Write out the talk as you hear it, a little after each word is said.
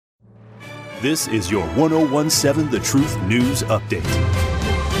This is your 1017 The Truth News Update.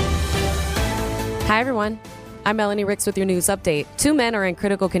 Hi, everyone. I'm Melanie Ricks with your news update. 2 men are in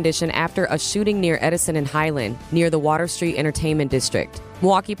critical condition after a shooting near Edison and Highland, near the Water Street Entertainment District.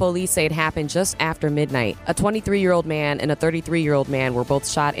 Milwaukee police say it happened just after midnight. A 23-year-old man and a 33-year-old man were both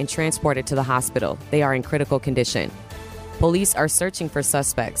shot and transported to the hospital. They are in critical condition. Police are searching for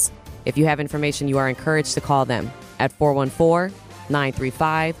suspects. If you have information, you are encouraged to call them at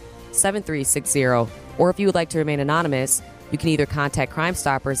 414-935-7360. Or if you would like to remain anonymous, you can either contact Crime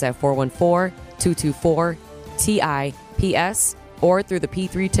Stoppers at 414-224-TIPS or through the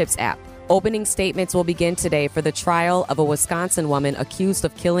P3 Tips app. Opening statements will begin today for the trial of a Wisconsin woman accused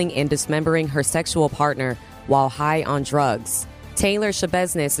of killing and dismembering her sexual partner while high on drugs. Taylor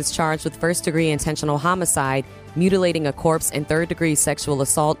Shabesnis is charged with first-degree intentional homicide, mutilating a corpse, and third-degree sexual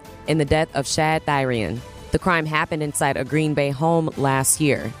assault in the death of Shad Thyrian. The crime happened inside a Green Bay home last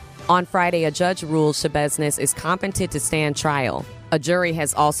year. On Friday, a judge ruled Shabesnis is competent to stand trial. A jury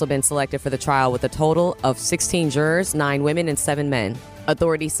has also been selected for the trial with a total of 16 jurors, 9 women and 7 men.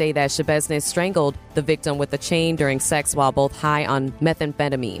 Authorities say that Shabesnis strangled the victim with a chain during sex while both high on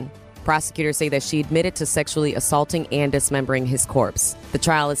methamphetamine. Prosecutors say that she admitted to sexually assaulting and dismembering his corpse. The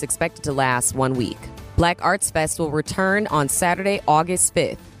trial is expected to last 1 week. Black Arts Fest will return on Saturday, August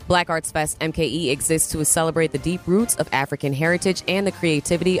 5th. Black Arts Fest MKE exists to celebrate the deep roots of African heritage and the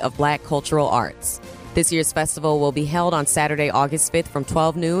creativity of Black cultural arts. This year's festival will be held on Saturday, August 5th from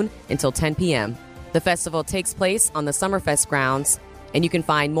 12 noon until 10 p.m. The festival takes place on the Summerfest grounds, and you can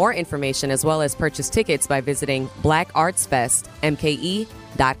find more information as well as purchase tickets by visiting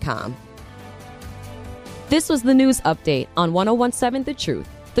blackartsfestmke.com. This was the news update on 1017 The Truth.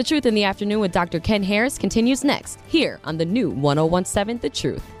 The Truth in the Afternoon with Dr. Ken Harris continues next here on the new 1017 The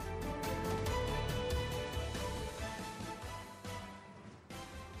Truth.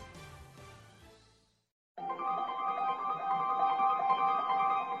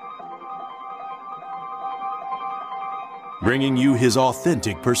 Bringing you his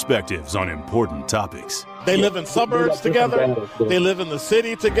authentic perspectives on important topics. They live in suburbs together. They live in the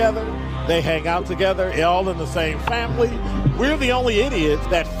city together. They hang out together, all in the same family. We're the only idiots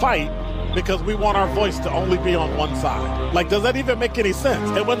that fight because we want our voice to only be on one side. Like, does that even make any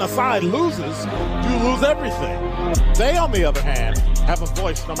sense? And when the side loses, you lose everything. They, on the other hand, have a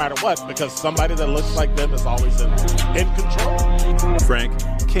voice no matter what because somebody that looks like them is always in control. Frank,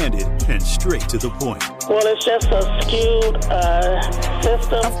 candid, and straight to the point. Well, it's just a skewed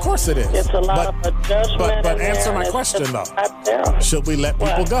system. Of course it is. It's a lot of judgment. But answer my question, though. Should we let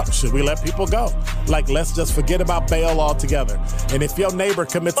people go? Should we let people go? Like, let's just forget about bail altogether. And if your neighbor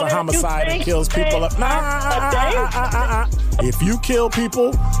commits a homicide and kills people up, if you kill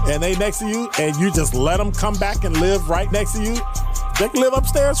people and they next to you and you just let them come back and live right next to you, they can live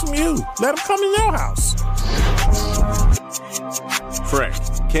upstairs from you. Let them come in your house. Frank,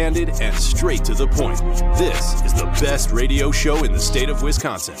 candid, and straight to the point. This is the best radio show in the state of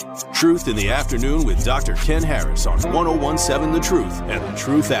Wisconsin. Truth in the Afternoon with Dr. Ken Harris on 1017 The Truth and The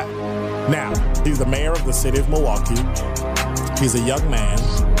Truth app. Now, he's the mayor of the city of Milwaukee. He's a young man.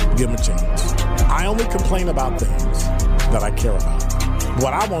 Give him a chance. I only complain about things that I care about.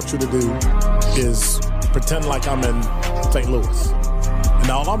 What I want you to do is pretend like I'm in St. Louis. And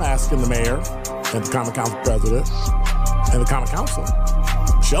all I'm asking the mayor and the Common Council president and the Common Council,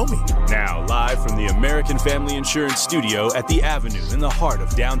 show me. Now, live from the American Family Insurance Studio at the Avenue in the heart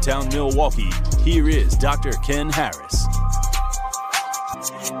of downtown Milwaukee, here is Dr. Ken Harris.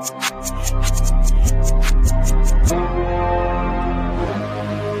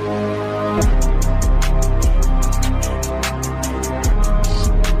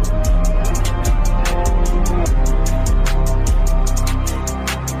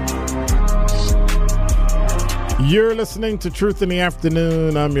 You're listening to Truth in the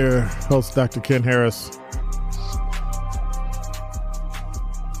Afternoon. I'm your host, Dr. Ken Harris.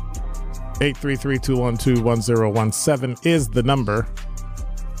 833-212-1017 is the number.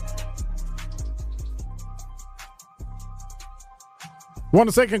 Want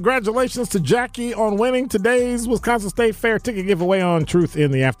to say congratulations to Jackie on winning today's Wisconsin State Fair ticket giveaway on Truth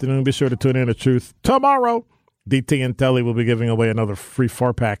in the Afternoon. Be sure to tune in to Truth tomorrow. DT and Telly will be giving away another free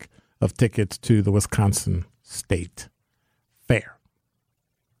 4-pack of tickets to the Wisconsin State Fair.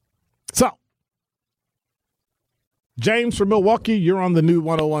 So, James from Milwaukee, you're on the new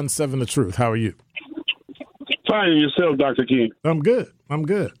 1017 The Truth. How are you? Fine, and yourself, Dr. King? I'm good.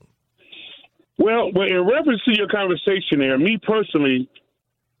 Well, in reference to your conversation there, me personally,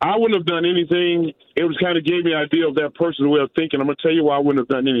 I wouldn't have done anything. It was kind of gave me an idea of that person's way of thinking. I'm going to tell you why I wouldn't have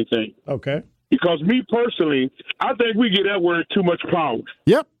done anything. Okay. Because me personally, I think we give that word too much power.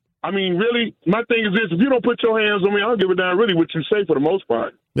 Yep. I mean, really, my thing is this: if you don't put your hands on me, I don't give a damn really what you say for the most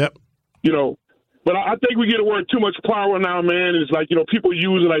part. Yep. You know. But I think we get a word too much power now, man. And it's like, people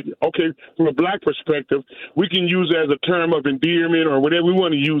use it like, okay, from a black perspective, we can use it as a term of endearment or whatever we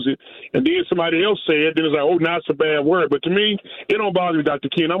want to use it. And then somebody else say it, then it's like, oh, now it's a bad word. But to me, it don't bother me, Dr.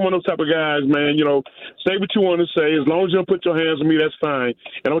 Ken. I'm one of those type of guys, man. Say what you want to say. As long as you don't put your hands on me, that's fine.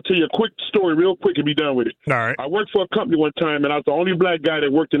 And I'll tell you a quick story real quick and be done with it. All right. I worked for a company one time, and I was the only black guy that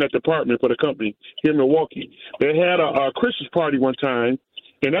worked in that department for the company here in Milwaukee. They had a Christmas party one time.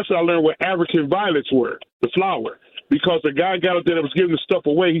 And that's what I learned what African violets were, the flower. Because the guy got up there that was giving the stuff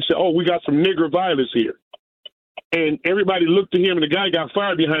away. He said, oh, we got some nigger violets here. And everybody looked at him, and the guy got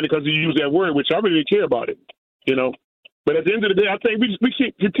fired behind it because he used that word, which I really didn't care about it, But at the end of the day, I think we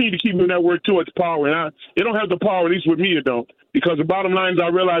can't continue to keep using that word too much power. And it don't have the power, at least with me it don't. Because the bottom line is I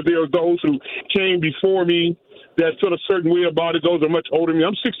realize there are those who came before me that feel a certain way about it. Those are much older than me.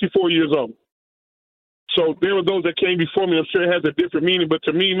 I'm 64 years old. So there were those that came before me. I'm sure it has a different meaning. But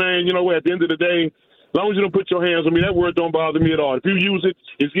to me, man, at the end of the day, as long as you don't put your hands on me, that word don't bother me at all. If you use it,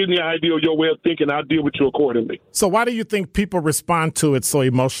 it's giving me an idea of your way of thinking. I'll deal with you accordingly. So why do you think people respond to it so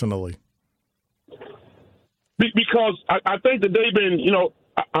emotionally? Because I think that they've been,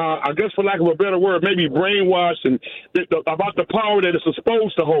 I guess for lack of a better word, maybe brainwashed and about the power that it's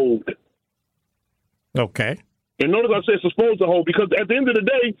supposed to hold. Okay. And notice I said it's supposed to hold because at the end of the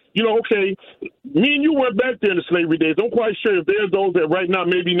day, okay, me and you went back there in the slavery days. I'm quite sure if there's those that right now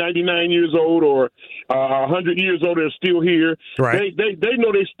maybe 99 years old or 100 years old that are still here, right. They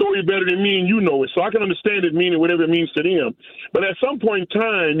know their story better than me and you know it. So I can understand it meaning whatever it means to them. But at some point in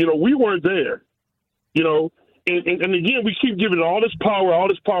time, we weren't there, And again, we keep giving all this power.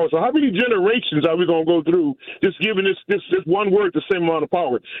 So how many generations are we going to go through just giving this one word the same amount of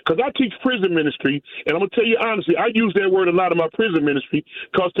power? Because I teach prison ministry, and I'm going to tell you honestly, I use that word a lot in my prison ministry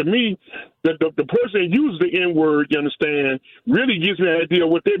because to me, the person that uses the N-word, you understand, really gives me an idea of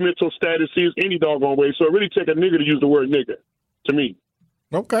what their mental status is any doggone way. So it really take a nigger to use the word nigger to me.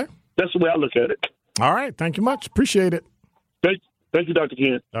 Okay. That's the way I look at it. All right. Thank you much. Appreciate it. Thank you, Dr.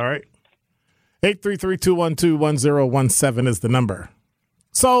 Ken. All right. 833-212-1017 is the number.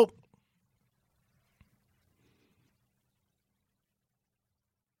 So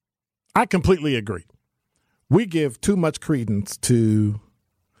I completely agree. We give too much credence to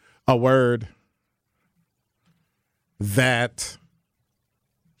a word that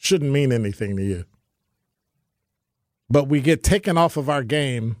shouldn't mean anything to you. But we get taken off of our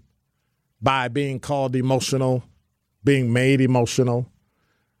game by being called emotional, being made emotional,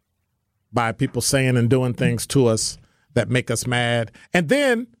 by people saying and doing things to us that make us mad. And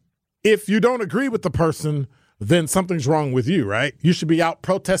then if you don't agree with the person, then something's wrong with you, right? You should be out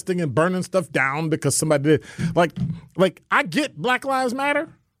protesting and burning stuff down because somebody did. Like I get Black Lives Matter.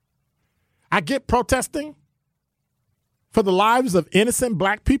 I get protesting for the lives of innocent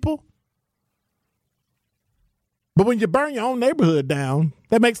black people. But when you burn your own neighborhood down,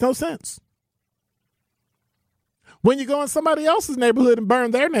 that makes no sense. When you go in somebody else's neighborhood and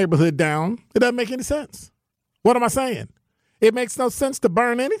burn their neighborhood down, it doesn't make any sense. What am I saying? It makes no sense to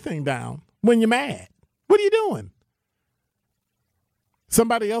burn anything down when you're mad. What are you doing?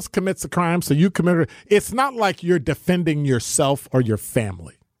 Somebody else commits a crime, so you commit it. It's not like you're defending yourself or your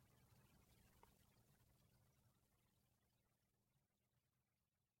family.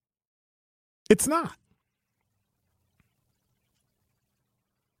 It's not.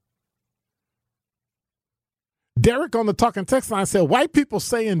 Derek on the talking text line said, white people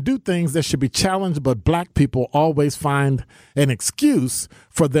say and do things that should be challenged, but black people always find an excuse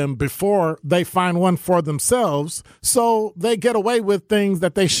for them before they find one for themselves. So they get away with things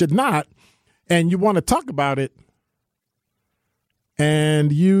that they should not. And you want to talk about it.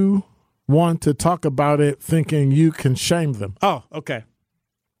 And you want to talk about it thinking you can shame them. Oh, okay.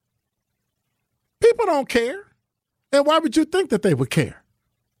 People don't care. And why would you think that they would care?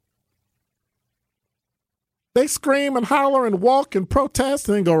 They scream and holler and walk and protest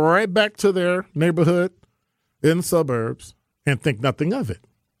and then go right back to their neighborhood in the suburbs and think nothing of it.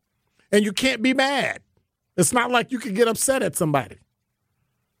 And you can't be mad. It's not like you can get upset at somebody.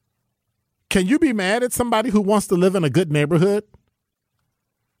 Can you be mad at somebody who wants to live in a good neighborhood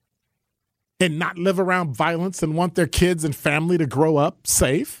and not live around violence and want their kids and family to grow up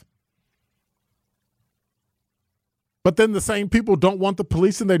safe? But then the same people don't want the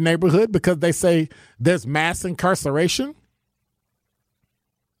police in their neighborhood because they say there's mass incarceration?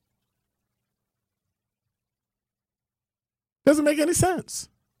 Doesn't make any sense.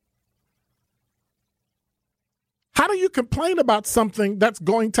 How do you complain about something that's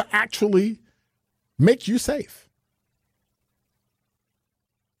going to actually make you safe?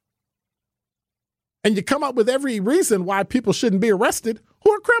 and you come up with every reason why people shouldn't be arrested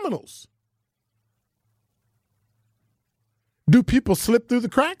who are criminals. Do people slip through the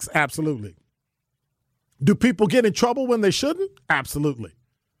cracks? Absolutely. Do people get in trouble when they shouldn't? Absolutely.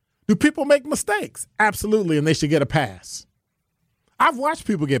 Do people make mistakes? Absolutely, and they should get a pass. I've watched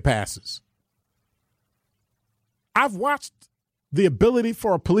people get passes. I've watched the ability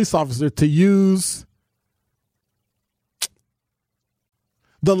for a police officer to use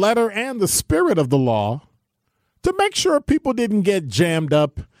the letter and the spirit of the law to make sure people didn't get jammed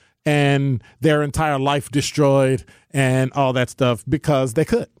up and their entire life destroyed and all that stuff because they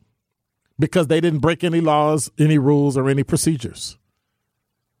could. Because they didn't break any laws, any rules, or any procedures.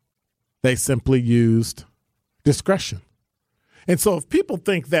 They simply used discretion. And so if people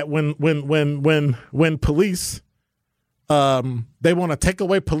think that when police, they want to take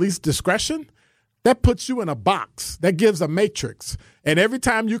away police discretion, that puts you in a box. That gives a matrix. And every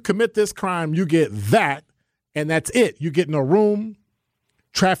time you commit this crime, you get that, and that's it. You get in a room.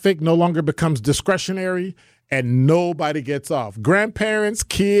 Traffic no longer becomes discretionary, and nobody gets off. Grandparents,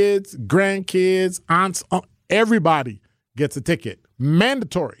 kids, grandkids, aunts, everybody gets a ticket.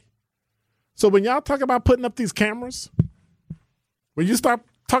 Mandatory. So when y'all talk about putting up these cameras, when you start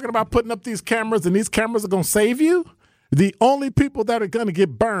talking about putting up these cameras and these cameras are going to save you, the only people that are going to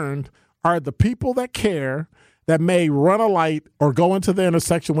get burned are the people that care, that may run a light or go into the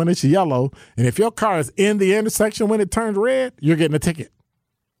intersection when it's yellow. And if your car is in the intersection when it turns red, you're getting a ticket.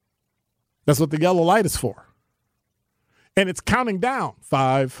 That's what the yellow light is for. And it's counting down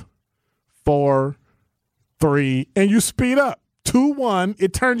 5, 4, 3, and you speed up. 2, 1,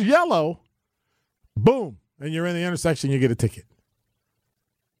 it turns yellow. Boom. And you're in the intersection, you get a ticket.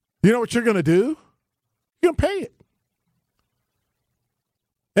 You know what you're going to do? You're going to pay it.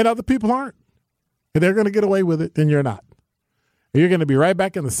 And other people aren't. And they're going to get away with it, and you're not. And you're going to be right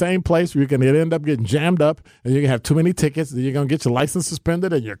back in the same place where you're going to end up getting jammed up, and you're going to have too many tickets, and you're going to get your license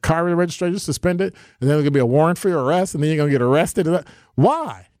suspended and your car registration suspended, and then there's going to be a warrant for your arrest, and then you're going to get arrested.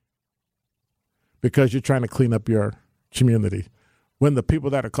 Why? Because you're trying to clean up your community when the people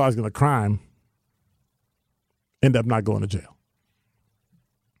that are causing the crime end up not going to jail.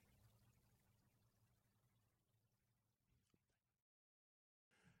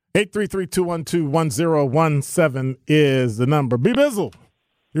 (833-212-1017) is the number. B Bizzle,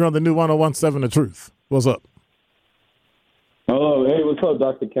 you're on the new 1017 The Truth. What's up? Hello. Hey, what's up,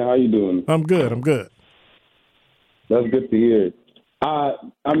 Dr. Ken? How you doing? I'm good. That's good to hear. I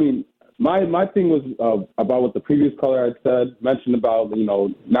mean, my thing was about what the previous caller had said, mentioned about,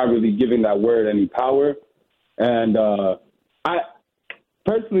 not really giving that word any power. And I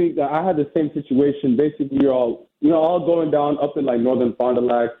personally, I had the same situation. Basically, we're all going down up in like northern Fond du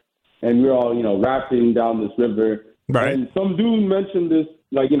Lac, and we're all, rafting down this river. Right. And some dude mentioned this,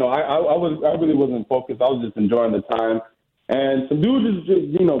 I really wasn't focused. I was just enjoying the time. And some dude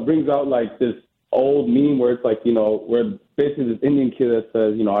just brings out like this old meme where it's like, where basically this Indian kid that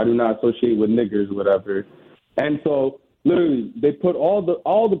says, I do not associate with niggers or whatever. And so literally they put all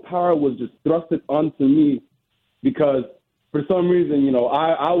the power was just thrusted onto me because for some reason,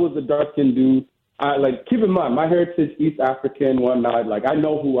 I was a dark-skinned dude. Keep in mind, my heritage, East African, whatnot. Like, I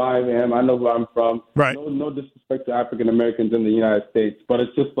know who I am. I know where I'm from. Right. No disrespect to African Americans in the United States, but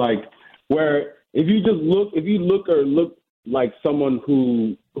it's just like where if you look like someone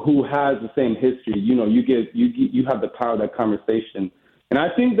who has the same history, you have the power of that conversation. And I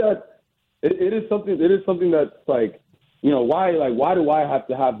think that it is something that's like, why do I have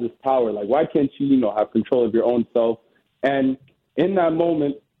to have this power? Like, why can't you, have control of your own self? And in that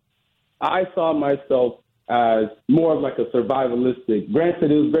moment, I saw myself as more of like a survivalistic.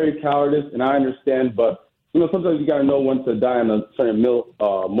 Granted, it was very cowardice, and I understand, but sometimes you got to know when to die on a certain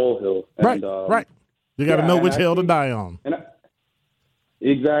molehill. And, right. You got to know which hill to die on.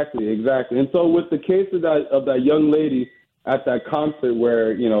 Exactly. And so with the case of that young lady at that concert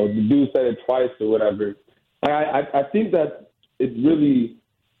where the dude said it twice or whatever, I think that it's really,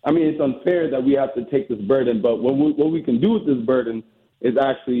 it's unfair that we have to take this burden. But what we can do with this burden is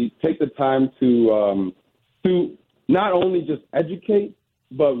actually take the time to not only just educate,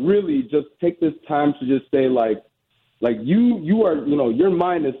 but really just take this time to just say like you are, your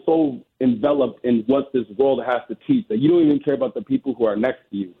mind is so enveloped in what this world has to teach that you don't even care about the people who are next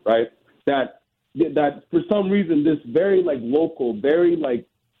to you, right? That for some reason this very like local, very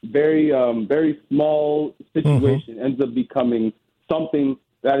small situation ends up becoming something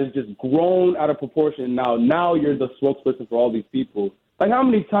that is just grown out of proportion. Now you're the spokesperson for all these people. Like how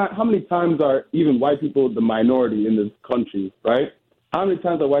many times are even white people the minority in this country, right? How many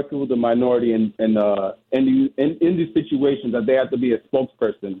times are white people the minority in these situations that they have to be a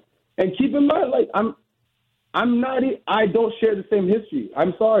spokesperson? And keep in mind, like I don't share the same history.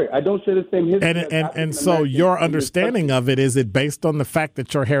 I'm sorry, I don't share the same history. And so your understanding of it, is it based on the fact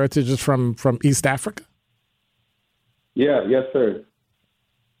that your heritage is from East Africa? Yeah, yes, sir.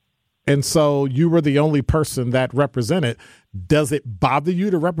 And so you were the only person that represented. Does it bother you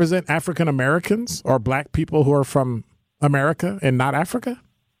to represent African Americans or black people who are from America and not Africa?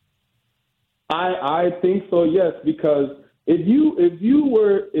 I think so, yes, because if you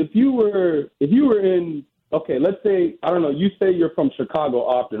were in, okay, let's say, I don't know, you say you're from Chicago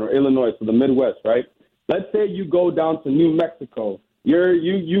often or Illinois, so the Midwest, right? Let's say you go down to New Mexico. You're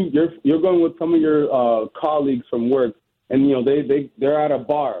going with some of your colleagues from work, and you know they're at a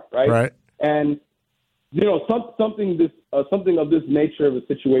bar, right? Right. And you know something of this nature of a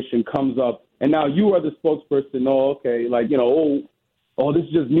situation comes up, and now you are the spokesperson. Oh, okay, like you know, oh, this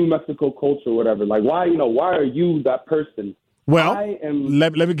is just New Mexico culture, or whatever. Like, why are you that person? Well,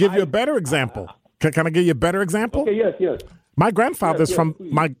 let me give you a better example. Can I give you a better example? Okay, yes. My grandfather's from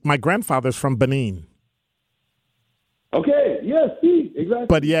my grandfather's from Benin. Okay, yes, see, exactly.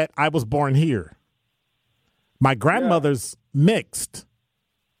 But yet I was born here. My grandmother's mixed.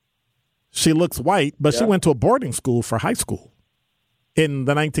 She looks white, but she went to a boarding school for high school in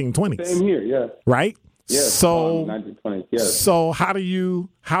the 1920s. Same here, yeah. Right? Yes. So 1920s, yes. So how do you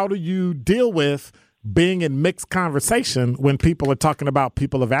deal with being in mixed conversation when people are talking about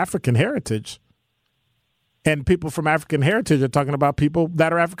people of African heritage and people from African heritage are talking about people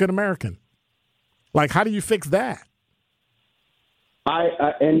that are African American? Like, how do you fix that?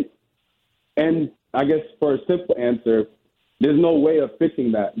 And I guess for a simple answer, there's no way of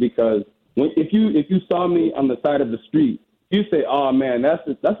fixing that, because if you saw me on the side of the street, you say, "Oh man, that's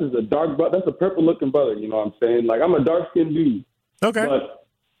just a dark brother, that's a purple looking brother." You know what I'm saying? Like, I'm a dark skinned dude. Okay. But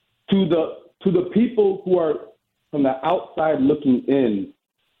to the people who are from the outside looking in,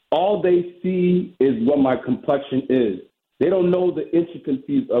 all they see is what my complexion is. They don't know the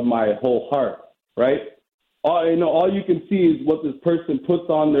intricacies of my whole heart, right? All you can see is what this person puts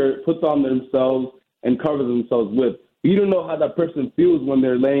on themselves and covers themselves with. You don't know how that person feels when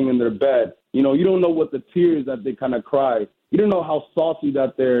they're laying in their bed. You know, you don't know what the tears that they kind of cry. You don't know how salty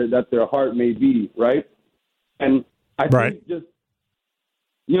that their heart may be, right? And I think just,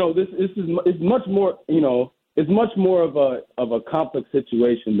 you know, this is much more, you know, it's much more of a complex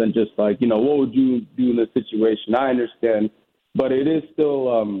situation than just like, you know, what would you do in this situation? I understand, but it is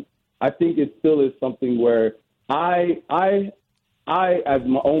still, I think it still is something where I as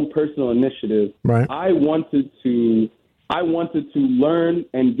my own personal initiative, I wanted to learn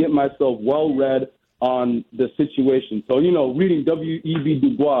and get myself well read on the situation. So, you know, reading W.E.B.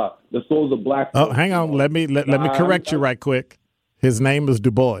 Du Bois, The Souls of Black. Oh, hang on. Let me correct you right quick. His name is Du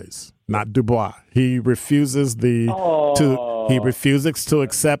Bois, not Du Bois. He refuses to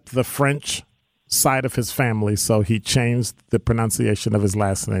accept the French side of his family, so he changed the pronunciation of his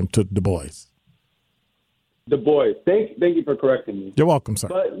last name to Du Bois. Du Bois. Thank you for correcting me. You're welcome, sir.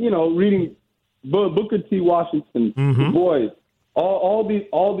 But you know, reading Booker T. Washington, Du Bois, all these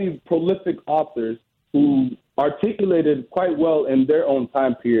prolific authors who articulated quite well in their own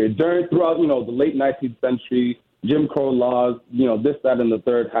time period throughout you know the late 19th century, Jim Crow laws, you know, this, that, and the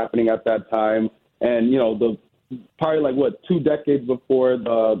third happening at that time, and you know probably like 2 decades before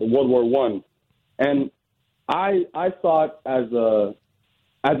the World War I. And I saw it as a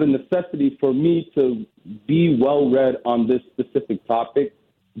necessity for me to be well read on this specific topic,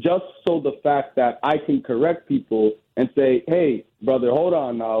 just so the fact that I can correct people and say, "Hey, brother, hold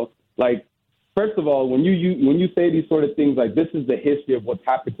on now." Like, first of all, when you say these sort of things, like this is the history of what's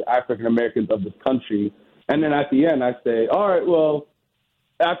happened to African Americans of this country, and then at the end I say, "All right, well,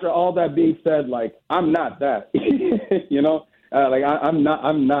 after all that being said, like I'm not that," you know, like I'm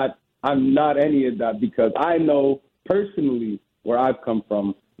not any of that, because I know personally where I've come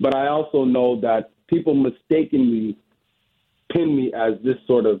from, but I also know that people mistakenly pin me as this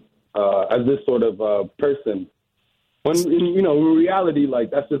sort of person, when you know in reality, like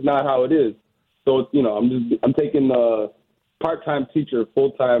that's just not how it is. So you know, I'm taking a part-time teacher,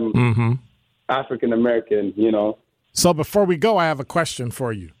 full-time African American. You know. So before we go, I have a question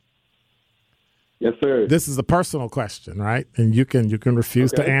for you. Yes, sir. This is a personal question, right? And you can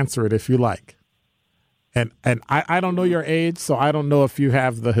refuse to answer it if you like. And I don't know your age, so I don't know if you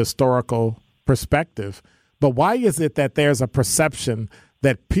have the historical perspective. But why is it that there's a perception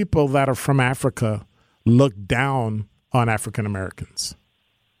that people that are from Africa look down on African Americans?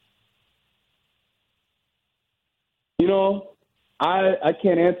 You know, I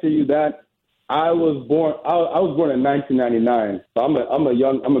can't answer you that. I was born in 1999, so I'm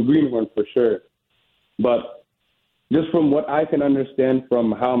a green one for sure. But just from what I can understand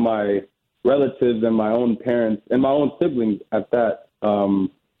from how my relatives and my own parents and my own siblings at that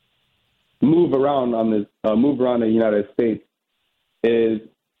move around the United States, is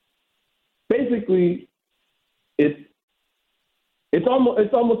basically it's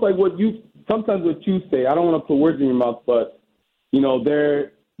almost like what you say. I don't want to put words in your mouth, but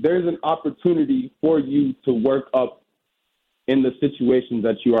there's an opportunity for you to work up in the situations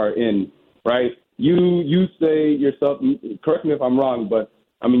that you are in, right? You say yourself, correct me if I'm wrong, but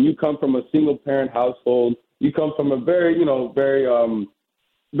I mean, you come from a single parent household. You come from a very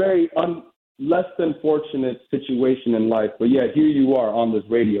less than fortunate situation in life, but yeah, here you are on this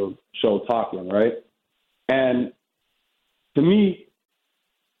radio show talking, right? And to me,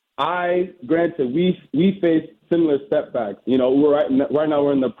 granted, we face similar setbacks. We're right now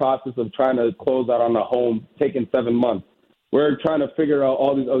we're in the process of trying to close out on a home, taking 7 months. We're trying to figure out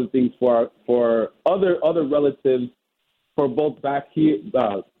all these other things for other relatives, for both back here,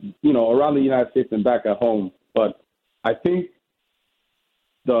 around the United States and back at home. But I think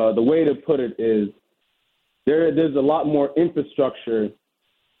the way to put it is there's a lot more infrastructure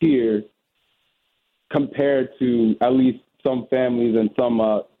here compared to at least some families and some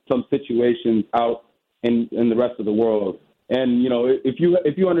situations out in the rest of the world. And if you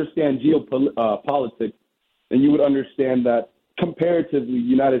understand geopolitics, then you would understand that comparatively, the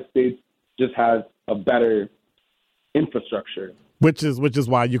United States just has a better infrastructure. Which is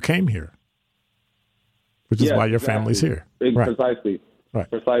why you came here. Which is why your family's here. Precisely. Right.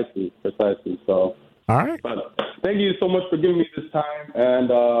 Precisely. So. All right. But thank you so much for giving me this time,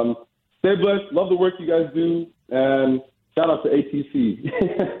 and stay blessed. Love the work you guys do, and shout out to ATC.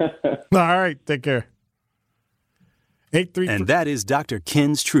 All right. Take care. 833. And that is Dr.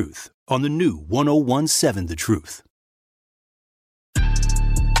 Ken's Truth on the new 101.7 The Truth.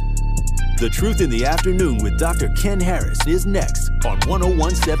 The Truth in the Afternoon with Dr. Ken Harris is next on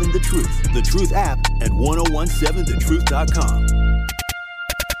 101.7 The Truth, The Truth app, and 1017thetruth.com.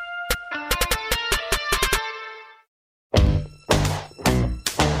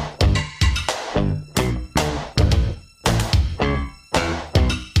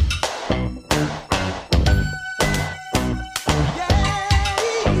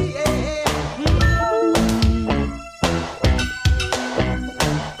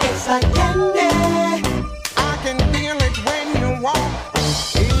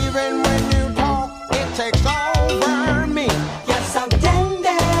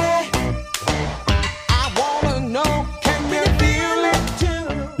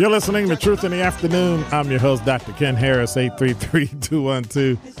 You're listening to Truth in the Afternoon. I'm your host, Dr. Ken Harris.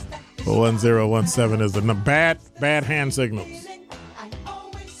 833-212-1017 is the bad hand signals.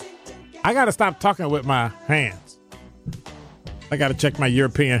 I got to stop talking with my hands. I got to check my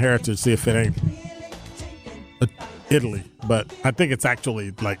European heritage, see if it ain't Italy. But I think it's actually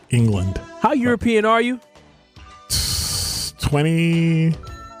like England. How European are you? 20,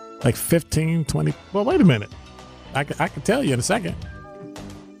 like 15, 20. Well, wait a minute. I can tell you in a second.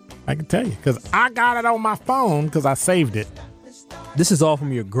 I can tell you because I got it on my phone because I saved it. This is all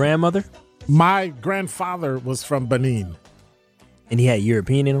from your grandmother? My grandfather was from Benin. And he had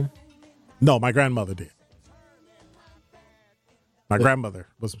European in him? No, my grandmother did. My grandmother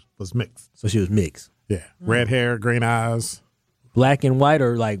was mixed. So she was mixed? Yeah. Red hair, green eyes. Black and white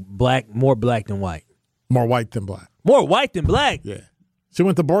or like black, more black than white? More white than black. More white than black? Yeah. She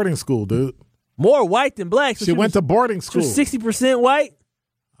went to boarding school, dude. More white than black? So she went to boarding school. She was 60% white?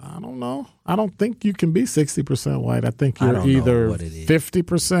 I don't know. I don't think you can be 60% white. I think you're either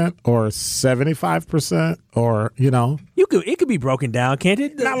 50% or 75% or, It could be broken down, can't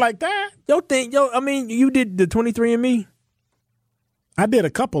it? Not like that. You did the 23andMe? I did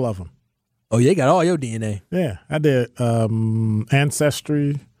a couple of them. Oh, you got all your DNA. Yeah, I did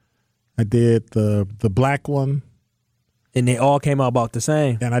Ancestry. I did the black one. And they all came out about the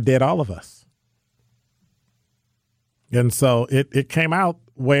same. And I did all of us. And so it came out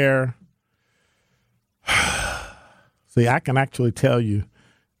where, see, I can actually tell you,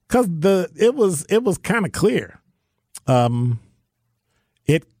 because it was kind of clear.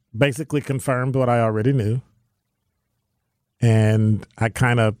 It basically confirmed what I already knew, and I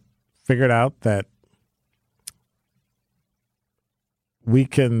kind of figured out that we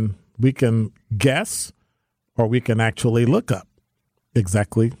can guess, or we can actually look up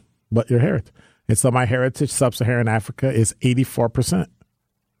exactly what your heritage. And so my heritage, sub-Saharan Africa, is 84%.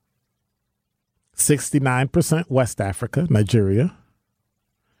 69% West Africa, Nigeria.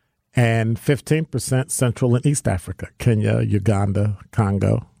 And 15% Central and East Africa, Kenya, Uganda,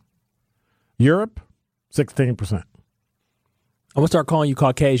 Congo. Europe, 16%. I'm going to start calling you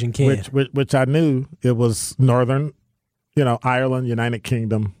Caucasian Ken. Which I knew it was Northern Ireland, United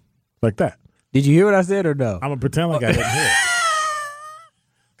Kingdom, like that. Did you hear what I said or no? I'm going to pretend like I didn't hear it.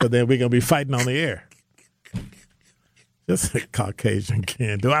 So then we're going to be fighting on the air. Just like Caucasian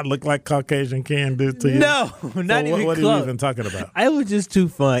Ken. Do I look like Caucasian Ken to you? No, not even what close. are you even talking about? I was just too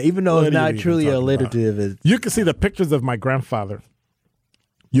fun, even though it's not truly alliterative. You can see the pictures of my grandfather.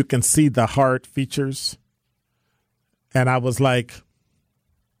 You can see the hard features. And I was like,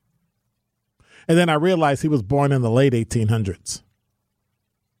 and then I realized he was born in the late 1800s.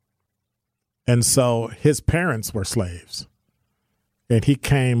 And so his parents were slaves. And he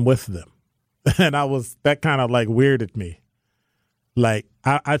came with them. And that kind of like weirded me. Like,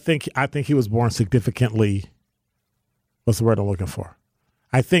 I think he was born significantly, what's the word I'm looking for?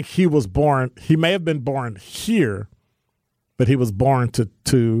 I think he may have been born here, but he was born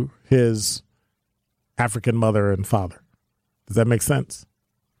to his African mother and father. Does that make sense?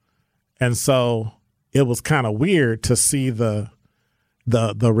 And so it was kind of weird to see the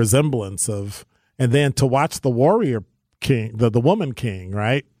resemblance of, and then to watch the warrior king, the woman king,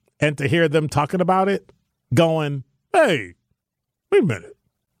 right? And to hear them talking about it, going, hey, wait a minute.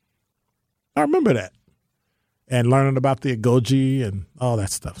 I remember that. And learning about the Agoji and all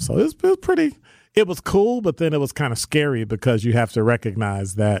that stuff. So it was cool, but then it was kind of scary because you have to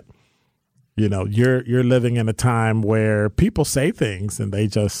recognize that, you're living in a time where people say things and they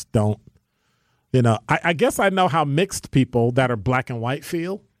just don't, I guess I know how mixed people that are black and white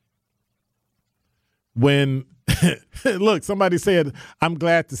feel. When, look, somebody said, I'm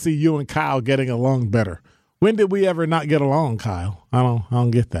glad to see you and Kyle getting along better. When did we ever not get along, Kyle? I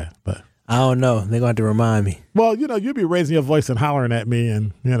don't get that, but. I don't know. They're going to have to remind me. Well, you'd be raising your voice and hollering at me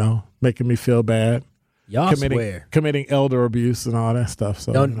and, making me feel bad. Y'all swear. Committing elder abuse and all that stuff.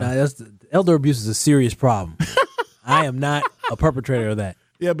 So, elder abuse is a serious problem. I am not a perpetrator of that.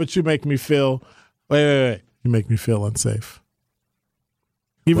 Yeah, but you make me feel, wait. You make me feel unsafe.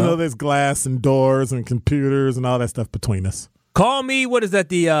 Even though there's glass and doors and computers and all that stuff between us. Call me, what is that,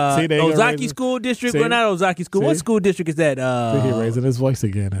 the Ozaki School District? Well, not Ozaki School. What school district is that? He's raising his voice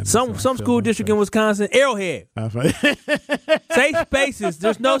again. Some school district in Wisconsin. Arrowhead. Safe spaces.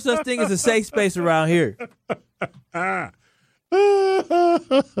 There's no such thing as a safe space around here.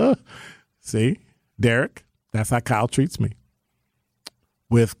 See, Derek, that's how Kyle treats me.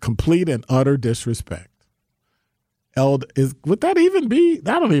 With complete and utter disrespect. Would that even be?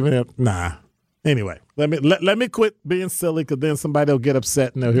 I don't even have, nah. Anyway, let me quit being silly because then somebody will get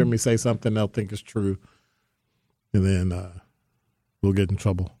upset and they'll hear me say something they'll think is true. And then we'll get in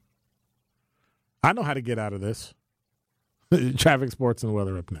trouble. I know how to get out of this. Traffic, sports, and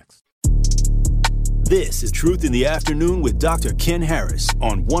weather up next. This is Truth in the Afternoon with Dr. Ken Harris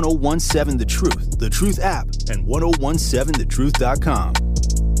on 1017 The Truth app, and 1017thetruth.com.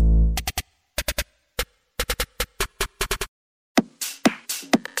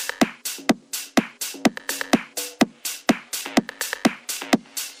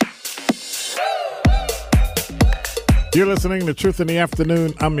 You're listening to Truth in the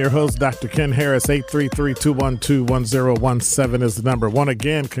Afternoon. I'm your host, Dr. Ken Harris. 833-212-1017 is the number. Want to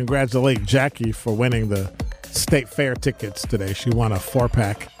again congratulate Jackie for winning the State Fair tickets today. She won a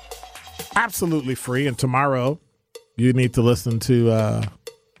 4-pack absolutely free. And tomorrow you need to listen to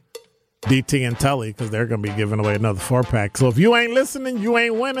DT and Tully because they're going to be giving away another 4-pack. So if you ain't listening, you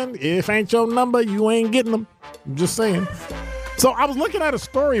ain't winning. If ain't your number, you ain't getting them. I'm just saying. So I was looking at a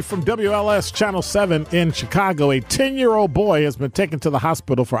story from WLS Channel 7 in Chicago. A 10-year-old boy has been taken to the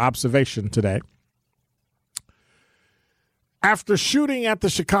hospital for observation today after shooting at the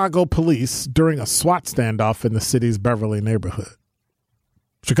Chicago police during a SWAT standoff in the city's Beverly neighborhood.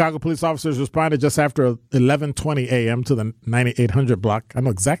 Chicago police officers responded just after 11:20 a.m. to the 9800 block, I know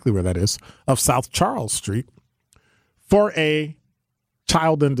exactly where that is, of South Charles Street for a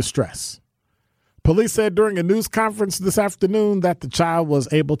child in distress. Police said during a news conference this afternoon that the child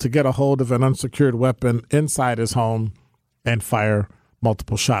was able to get a hold of an unsecured weapon inside his home and fire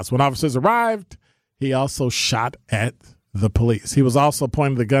multiple shots. When officers arrived, he also shot at the police. He was also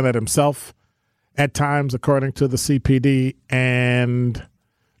pointing the gun at himself at times, according to the CPD, and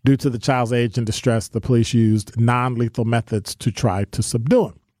due to the child's age and distress, the police used non-lethal methods to try to subdue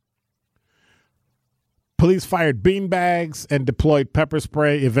him. Police fired beanbags and deployed pepper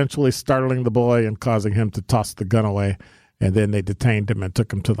spray, eventually startling the boy and causing him to toss the gun away. And then they detained him and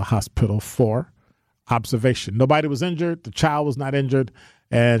took him to the hospital for observation. Nobody was injured. The child was not injured.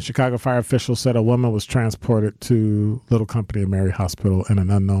 And Chicago fire officials said a woman was transported to Little Company of Mary Hospital in an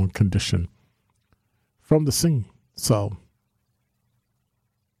unknown condition from the scene. So,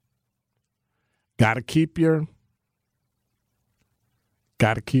 got to keep your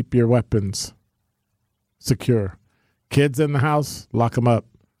weapons secure. Kids in the house, lock them up.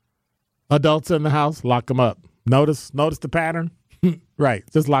 Adults in the house, lock them up. Notice the pattern? Right.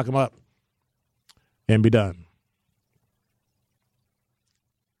 Just lock them up and be done.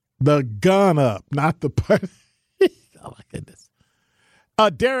 The gun up, not the person. Oh, my goodness.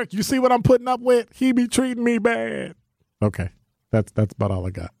 Derek, you see what I'm putting up with? He be treating me bad. Okay. That's about all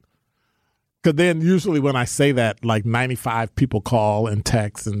I got. Because then usually when I say that, like 95 people call and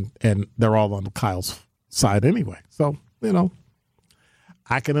text, and they're all on Kyle's side anyway. So,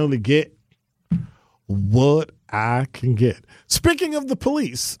 I can only get what I can get. Speaking of the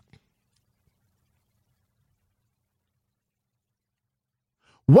police,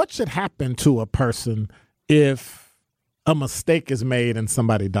 what should happen to a person if a mistake is made and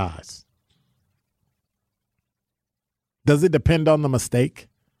somebody dies? Does it depend on the mistake?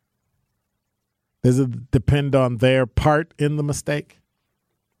 Does it depend on their part in the mistake?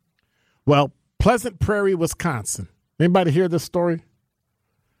 Well, Pleasant Prairie, Wisconsin. Anybody hear this story?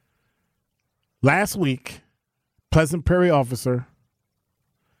 Last week, Pleasant Prairie officer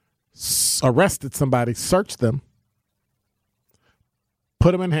arrested somebody, searched them,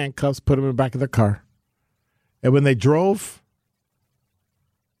 put them in handcuffs, put them in the back of their car. And when they drove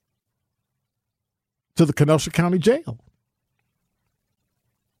to the Kenosha County Jail,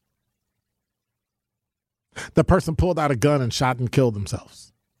 the person pulled out a gun and shot and killed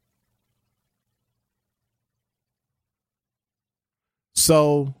themselves.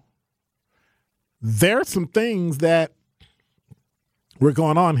 So there are some things that were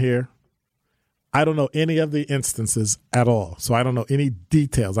going on here. I don't know any of the instances at all. So I don't know any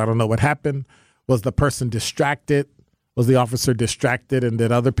details. I don't know what happened. Was the person distracted? Was the officer distracted and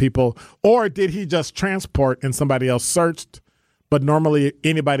did other people? Or did he just transport and somebody else searched? But normally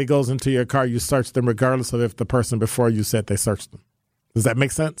anybody goes into your car, you search them regardless of if the person before you said they searched them. Does that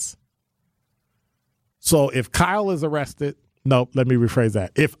make sense? So if Kyle is arrested, no, let me rephrase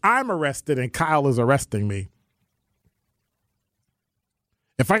that. If I'm arrested and Kyle is arresting me,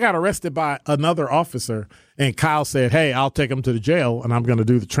 if I got arrested by another officer and Kyle said, hey, I'll take him to the jail and I'm going to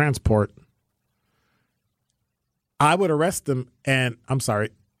do the transport, I would arrest him and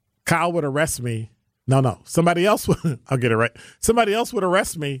Kyle would arrest me. No, somebody else would, I'll get it right. Somebody else would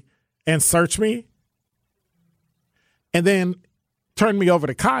arrest me and search me and then turn me over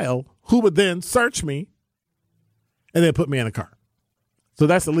to Kyle, who would then search me and then put me in a car. So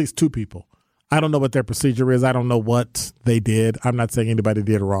that's at least two people. I don't know what their procedure is. I don't know what they did. I'm not saying anybody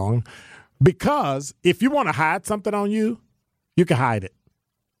did wrong. Because if you want to hide something on you, you can hide it.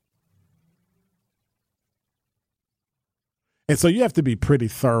 And so you have to be pretty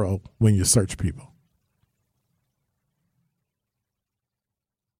thorough when you search people.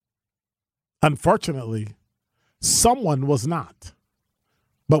 Unfortunately, someone was not.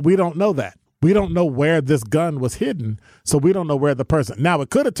 But we don't know that. We don't know where this gun was hidden, so we don't know where the person. Now, it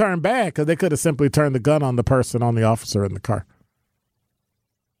could have turned bad because they could have simply turned the gun on the person, on the officer in the car.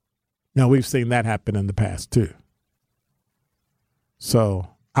 Now, we've seen that happen in the past, too. So,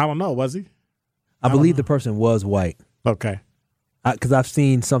 I don't know. Was he? I believe the person was white. Okay. Because I've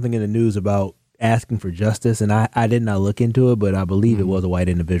seen something in the news about asking for justice, and I did not look into it, but I believe it was a white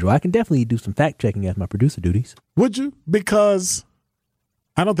individual. I can definitely do some fact-checking as my producer duties. Would you? Because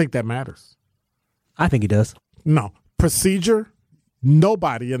I don't think that matters. I think he does. No. Procedure,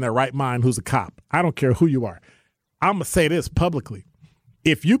 nobody in their right mind who's a cop, I don't care who you are. I'm going to say this publicly.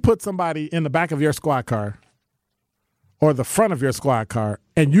 If you put somebody in the back of your squad car or the front of your squad car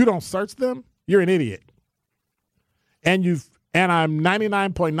and you don't search them, you're an idiot. And I'm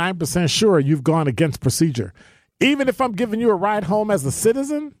 99.9% sure you've gone against procedure. Even if I'm giving you a ride home as a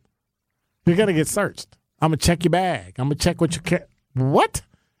citizen, you're going to get searched. I'm going to check your bag. I'm going to check what you can. What?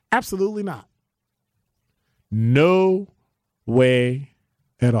 Absolutely not. No way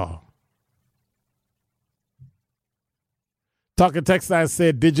at all. Talking text line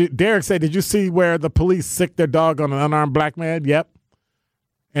said, Derek said, did you see where the police sicked their dog on an unarmed black man? Yep.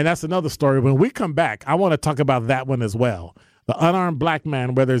 And that's another story. When we come back, I want to talk about that one as well. The unarmed black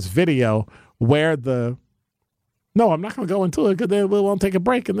man, where there's video where no, I'm not going to go into it because then we won't take a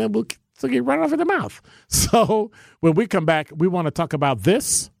break and then we'll get right off in the mouth. So when we come back, we want to talk about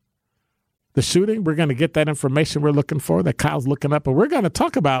this. The shooting, we're going to get that information we're looking for that Kyle's looking up. And we're going to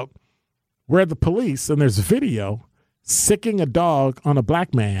talk about where the police, and there's video, sicking a dog on a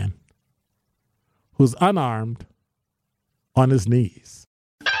black man who's unarmed on his knees.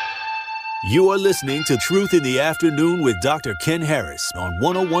 You are listening to Truth in the Afternoon with Dr. Ken Harris on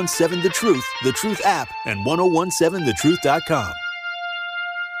 1017 The Truth app, and 1017thetruth.com.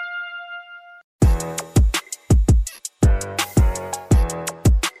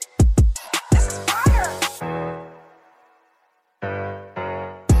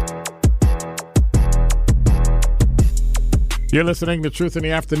 You're listening to Truth in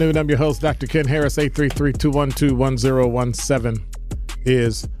the Afternoon. I'm your host, Dr. Ken Harris. 833-212-1017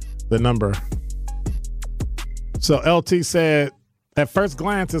 is the number. So LT said, at first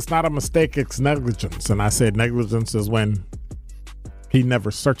glance, it's not a mistake, it's negligence. And I said, negligence is when he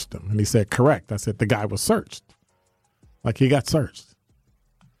never searched him. And he said, correct. I said, the guy was searched. Like, he got searched.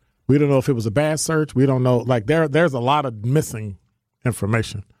 We don't know if it was a bad search. We don't know. Like, there's a lot of missing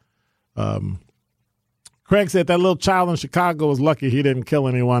information. Craig said that little child in Chicago was lucky he didn't kill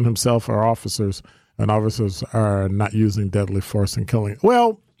anyone himself or officers, and officers are not using deadly force in killing.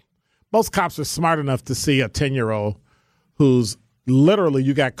 Well, most cops are smart enough to see a 10-year-old who's literally,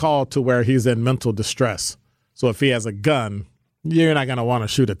 you got called to where he's in mental distress. So if he has a gun, you're not going to want to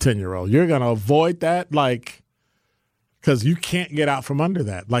shoot a 10-year-old. You're going to avoid that, like, because you can't get out from under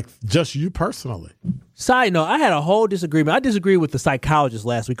that, like just you personally. Side note, I had a whole disagreement. I disagreed with the psychologist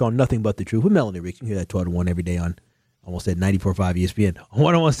last week on Nothing But the Truth with Melanie Ricks. You hear that 12 to 1 every day on, almost at 94.5 ESPN,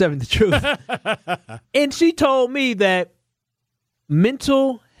 101.7 The Truth. And she told me that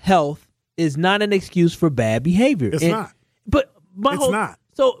mental health is not an excuse for bad behavior. It's not. But my it's not.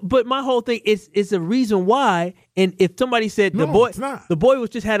 But my whole thing is a reason why. And if somebody said the boy was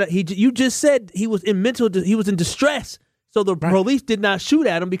just you just said he was in distress. So the police did not shoot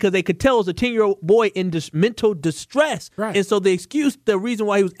at him because they could tell it was a 10-year-old boy in mental distress. Right. And so the reason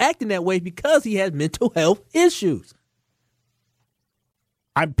why he was acting that way is because he had mental health issues.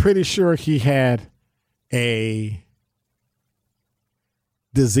 I'm pretty sure he had a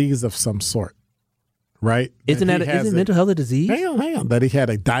disease of some sort, right? Isn't mental health a disease? Hang on. That he had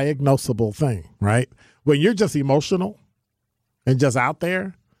a diagnosable thing, right? When you're just emotional and just out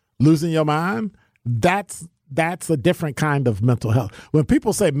there losing your mind, that's a different kind of mental health. When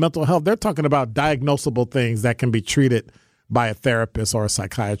people say mental health, they're talking about diagnosable things that can be treated by a therapist or a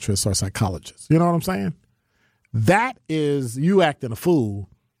psychiatrist or a psychologist. You know what I'm saying? That is you acting a fool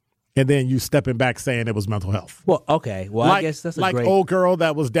and then you stepping back saying it was mental health. Well, okay. Well, I guess that's like old girl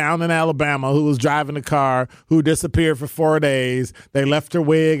that was down in Alabama who was driving a car who disappeared for 4 days. They left her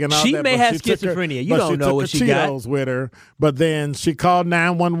wig and all she that. May have schizophrenia. You don't know what she got. Cheetos with her, but then she called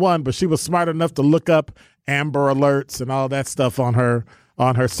 911. But she was smart enough to look up Amber Alerts and all that stuff on her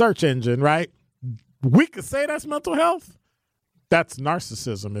search engine. Right? We could say that's mental health. That's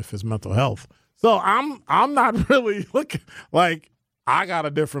narcissism if it's mental health. So I'm not really looking like. I got a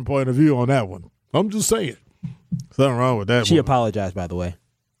different point of view on that one. I'm just saying. Something wrong with that. She apologized, by the way.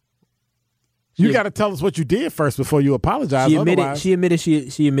 You got to tell us what you did first before you apologize. She admitted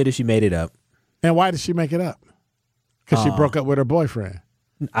she made it up. And why did she make it up? Because she broke up with her boyfriend.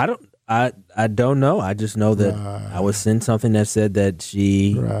 I don't know. I just know that I was sent something that said that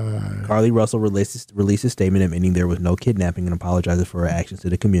Carly Russell released a statement admitting there was no kidnapping and apologizing for her actions to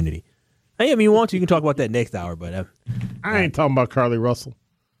the community. I mean, you can talk about that next hour, but I ain't talking about Carly Russell.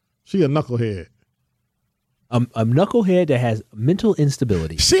 She a knucklehead. A knucklehead that has mental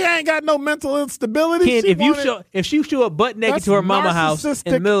instability. She ain't got no mental instability. Ken, if she show up butt naked to her mama house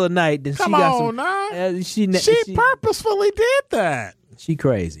in the middle of the night, then she got some. Now. She purposefully did that. She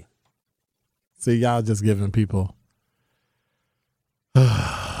crazy. See, y'all just giving people.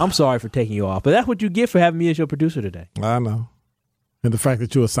 I'm sorry for taking you off, but that's what you get for having me as your producer today. I know. And the fact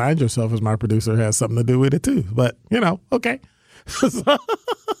that you assigned yourself as my producer has something to do with it, too. But, okay. Because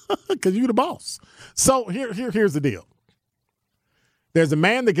you're the boss. So here's the deal. There's a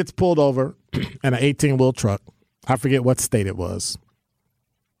man that gets pulled over in an 18-wheel truck. I forget what state it was.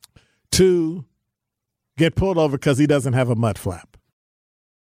 To get pulled over because he doesn't have a mud flap.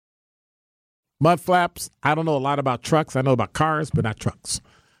 Mud flaps, I don't know a lot about trucks. I know about cars, but not trucks.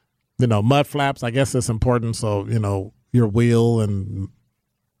 Mud flaps, I guess it's important. So, your wheel and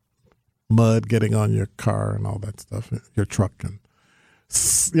mud getting on your car and all that stuff, your truck and,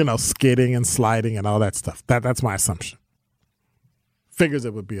 skidding and sliding and all that stuff. That's my assumption. Figures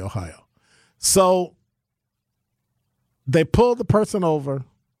it would be Ohio. So they pulled the person over,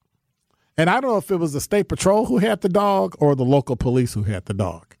 and I don't know if it was the state patrol who had the dog or the local police who had the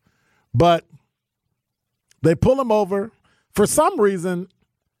dog, but they pull him over. For some reason,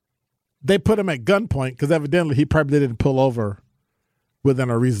 they put him at gunpoint because evidently he probably didn't pull over within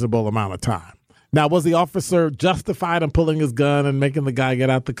a reasonable amount of time. Now, was the officer justified in pulling his gun and making the guy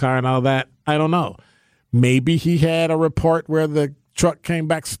get out the car and all that? I don't know. Maybe he had a report where the truck came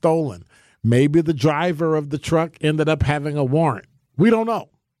back stolen. Maybe the driver of the truck ended up having a warrant. We don't know.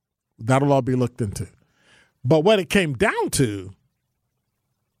 That'll all be looked into. But what it came down to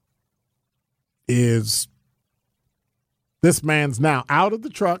is this man's now out of the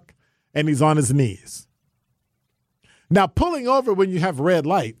truck and he's on his knees. Now, pulling over when you have red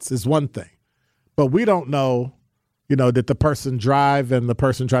lights is one thing, but we don't know, did the person drive and the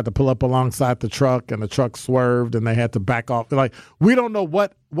person tried to pull up alongside the truck and the truck swerved and they had to back off? Like, we don't know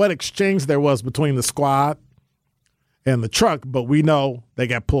what exchange there was between the squad and the truck, but we know they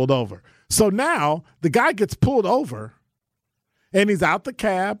got pulled over. So now the guy gets pulled over and he's out the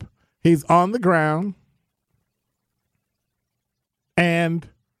cab. He's on the ground and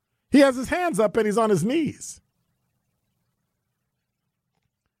he has his hands up and he's on his knees.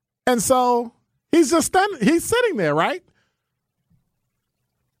 And so he's just standing, he's sitting there, right?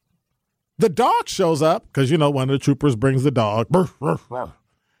 The dog shows up because, one of the troopers brings the dog.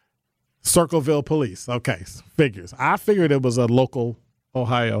 Circleville police. Okay, figures. I figured it was a local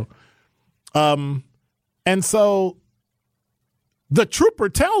Ohio. And so the trooper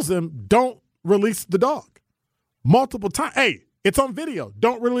tells him, don't release the dog. Multiple times. Hey, it's on video.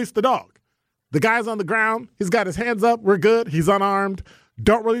 Don't release the dog. The guy's on the ground. He's got his hands up. We're good. He's unarmed.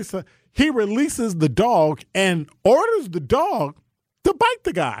 Don't release it. He releases the dog and orders the dog to bite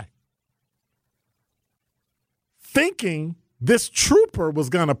the guy, thinking this trooper was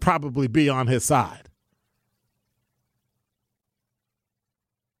going to probably be on his side.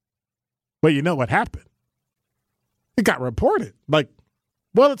 But you know what happened? It got reported. Like,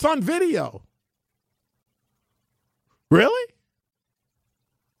 well, it's on video. Really?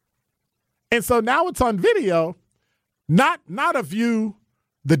 And so now it's on video, not of you,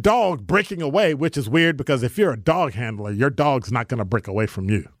 the dog breaking away, which is weird because if you're a dog handler, your dog's not going to break away from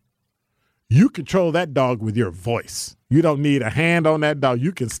you. You control that dog with your voice. You don't need a hand on that dog.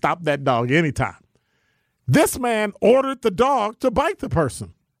 You can stop that dog anytime. This man ordered the dog to bite the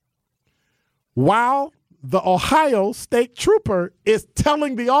person while the Ohio State Trooper is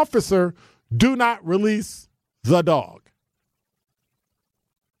telling the officer, do not release the dog.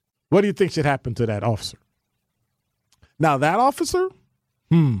 What do you think should happen to that officer? Now, that officer,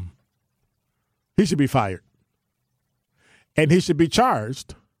 he should be fired. And he should be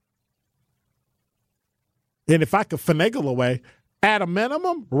charged. And if I could finagle away, at a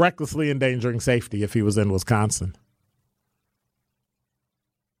minimum, recklessly endangering safety if he was in Wisconsin.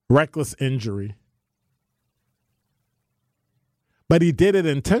 Reckless injury. But he did it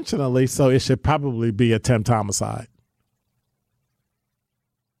intentionally, so it should probably be attempt homicide.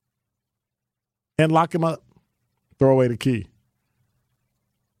 And lock him up. Throw away the key.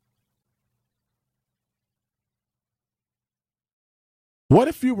 What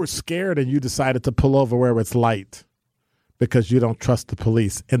if you were scared and you decided to pull over where it's light because you don't trust the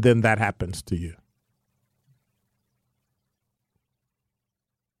police, and then that happens to you?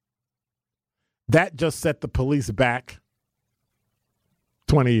 That just set the police back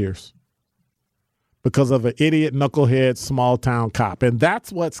 20 years because of an idiot, knucklehead, small-town cop. And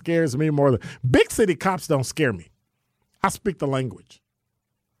that's what scares me more. Big city cops don't scare me. I speak the language.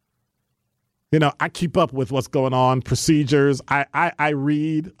 I keep up with what's going on, procedures. I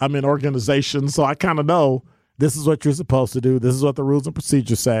read. I'm in organizations, so I kind of know this is what you're supposed to do. This is what the rules and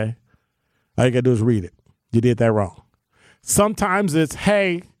procedures say. All you got to do is read it. You did that wrong. Sometimes it's,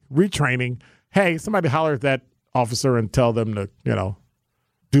 hey, retraining. Hey, somebody holler at that officer and tell them to,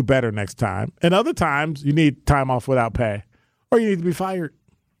 do better next time. And other times you need time off without pay or you need to be fired.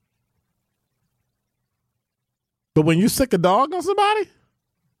 But when you sick a dog on somebody,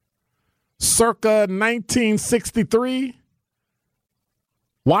 circa 1963,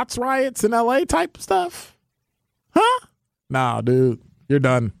 Watts riots in L.A. type stuff, huh? Nah, dude, you're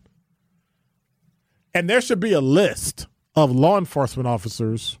done. And there should be a list of law enforcement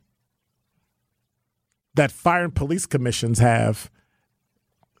officers that fire and police commissions have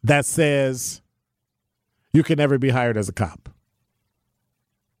that says you can never be hired as a cop.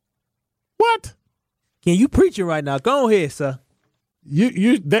 What? Can you preach it right now? Go ahead, sir.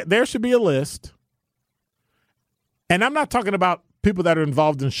 There should be a list. And I'm not talking about people that are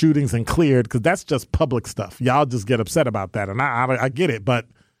involved in shootings and cleared, because that's just public stuff. Y'all just get upset about that. And I get it. But,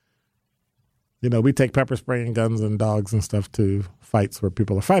 we take pepper spray and guns and dogs and stuff to fights where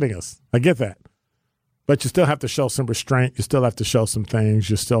people are fighting us. I get that. But you still have to show some restraint. You still have to show some things.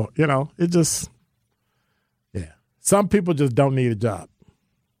 You still, it just, yeah. Some people just don't need a job.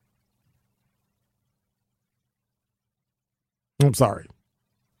 I'm sorry.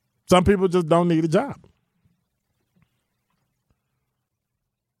 Some people just don't need a job.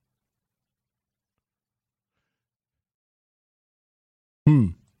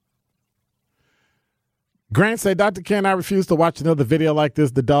 Grant said, Dr. Ken, I refuse to watch another video like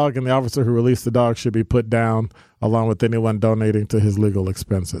this. The dog and the officer who released the dog should be put down along with anyone donating to his legal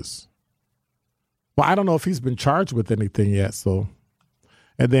expenses. Well, I don't know if he's been charged with anything yet. So,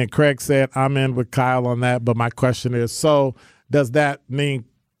 and then Craig said, I'm in with Kyle on that. But my question is, so does that mean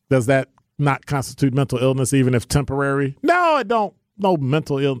not constitute mental illness, even if temporary? No, it don't. No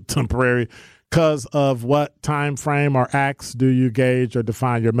mental illness temporary. Because of what time frame or acts do you gauge or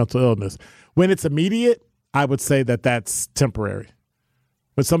define your mental illness? When it's immediate, I would say that that's temporary.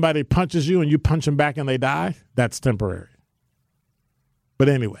 When somebody punches you and you punch them back and they die, that's temporary. But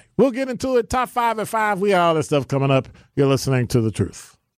anyway, we'll get into it. Top 5 at 5. We got all this stuff coming up. You're listening to The Truth.